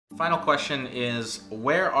Final question is,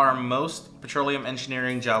 where are most petroleum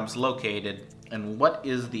engineering jobs located, and what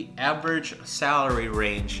is the average salary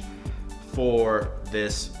range for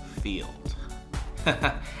this field?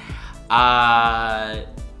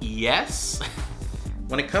 Yes.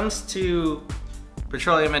 When it comes to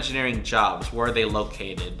petroleum engineering jobs, where are they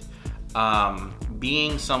located?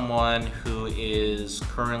 Being someone who is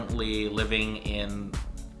currently living in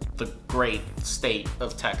the great state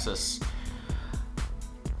of Texas,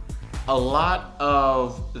 a lot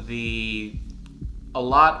of the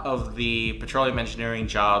petroleum engineering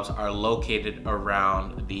jobs are located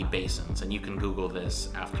around the basins, and you can Google this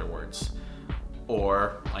afterwards,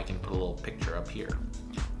 or I can put a little picture up here,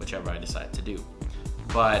 whichever I decide to do.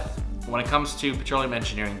 But when it comes to petroleum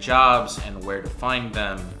engineering jobs and where to find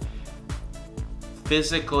them,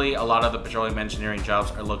 physically, a lot of the petroleum engineering jobs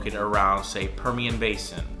are located around, say, Permian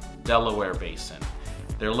Basin, Delaware Basin.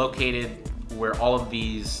 They're located where all of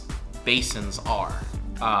these basins are.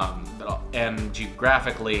 And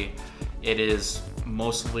geographically, it is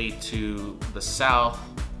mostly to the south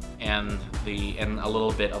and a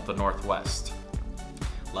little bit of the northwest,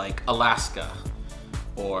 like Alaska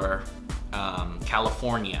or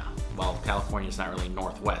California. Well, California is not really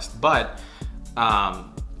northwest, but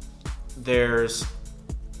there's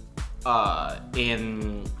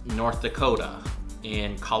in North Dakota,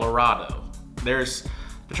 in Colorado. There's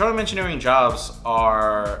petroleum engineering jobs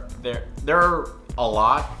are there. There are a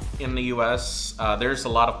lot in the U.S. There's a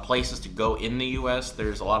lot of places to go in the U.S.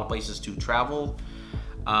 There's a lot of places to travel,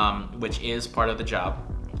 which is part of the job.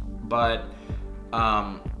 But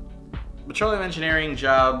petroleum engineering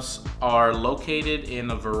jobs are located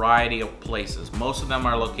in a variety of places. Most of them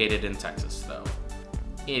are located in Texas, though.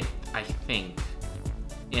 I think,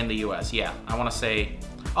 in the U.S. Yeah, I'll say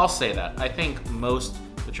that. I think most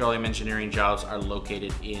petroleum engineering jobs are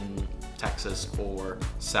located in Texas or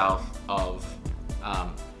south of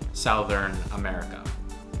Southern America.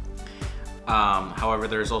 However,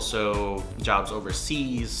 there's also jobs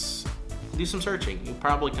overseas. Do some searching, you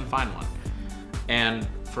probably can find one. And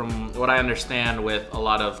from what I understand with a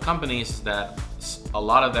lot of companies, that a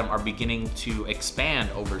lot of them are beginning to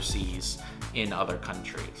expand overseas in other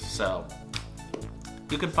countries. So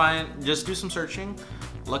you can just do some searching,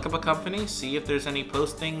 look up a company, see if there's any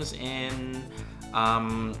postings in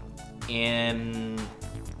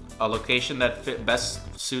a location that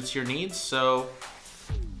best suits your needs. So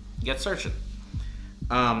get searching.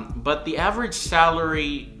 But the average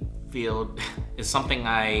salary field is something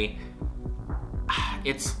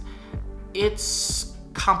it's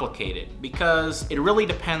complicated because it really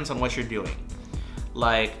depends on what you're doing.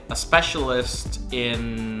 Like a specialist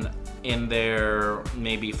in their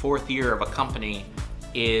maybe fourth year of a company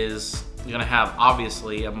is gonna have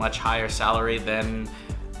obviously a much higher salary than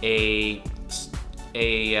a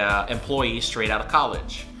employee straight out of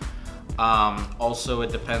college. Also,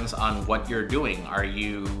 it depends on what you're doing. Are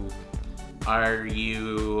you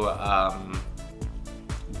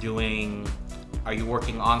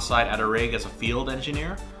working on site at a rig as a field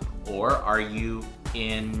engineer, or are you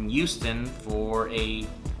in Houston for a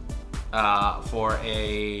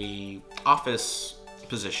office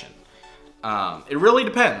position? It really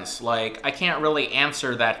depends. Like, I can't really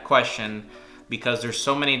answer that question because there's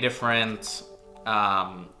so many different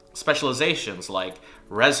specializations, like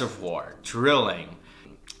reservoir, drilling,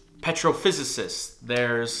 petrophysicist,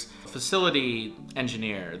 there's facility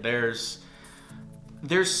engineer, there's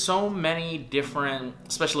so many different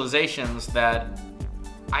specializations that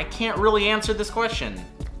I can't really answer this question.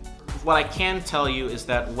 What I can tell you is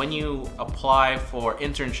that when you apply for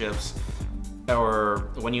internships or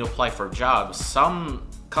when you apply for jobs, some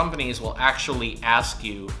companies will actually ask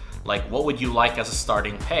you, like, what would you like as a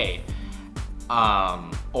starting pay?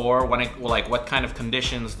 Or what kind of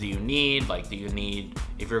conditions do you need? Like, do you need,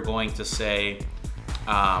 if you're going to say,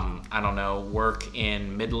 I don't know, work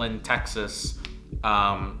in Midland, Texas,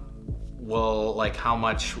 well, like, how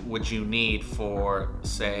much would you need for,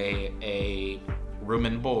 say, a room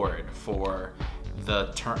and board for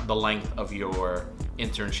the length of your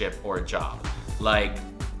internship or job? Like,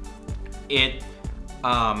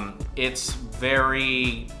 it's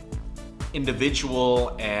very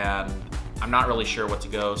individual, and I'm not really sure what to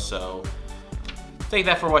go, so take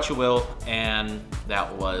that for what you will. And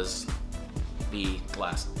that was the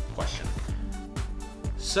last question.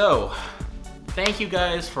 So thank you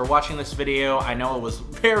guys for watching this video. I know it was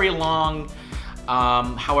very long.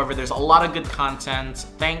 However, there's a lot of good content.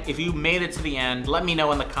 If you made it to the end, let me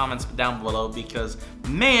know in the comments down below, because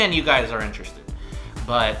man, you guys are interested.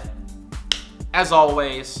 But as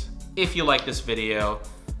always, if you like this video,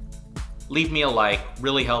 leave me a like.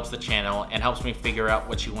 Really helps the channel and helps me figure out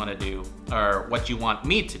what you want to do or what you want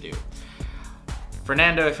me to do.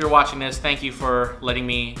 Fernando, if you're watching this, thank you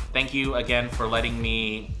again for letting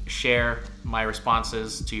me share my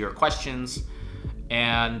responses to your questions.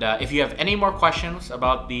 And if you have any more questions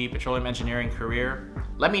about the petroleum engineering career,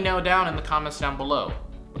 let me know down in the comments down below.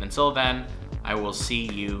 But until then, I will see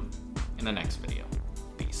you in the next video.